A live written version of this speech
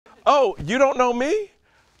Oh, you don't know me?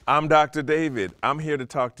 I'm Dr. David. I'm here to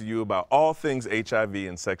talk to you about all things HIV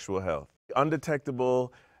and sexual health.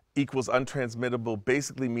 Undetectable equals untransmittable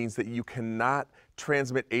basically means that you cannot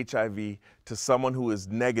transmit HIV to someone who is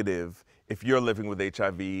negative if you're living with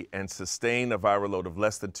HIV and sustain a viral load of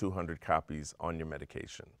less than 200 copies on your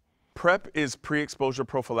medication. PrEP is pre-exposure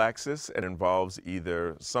prophylaxis and involves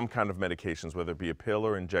either some kind of medications, whether it be a pill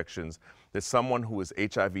or injections, that someone who is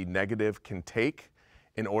HIV negative can take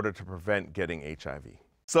in order to prevent getting HIV.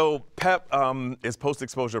 So PEP is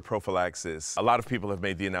post-exposure prophylaxis. A lot of people have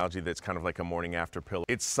made the analogy that it's kind of like a morning after pill.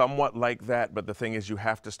 It's somewhat like that, but the thing is you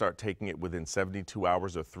have to start taking it within 72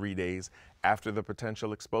 hours or 3 days after the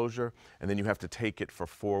potential exposure, and then you have to take it for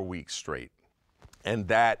 4 weeks straight. And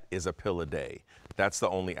that is a pill a day. That's the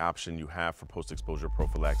only option you have for post-exposure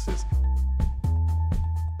prophylaxis.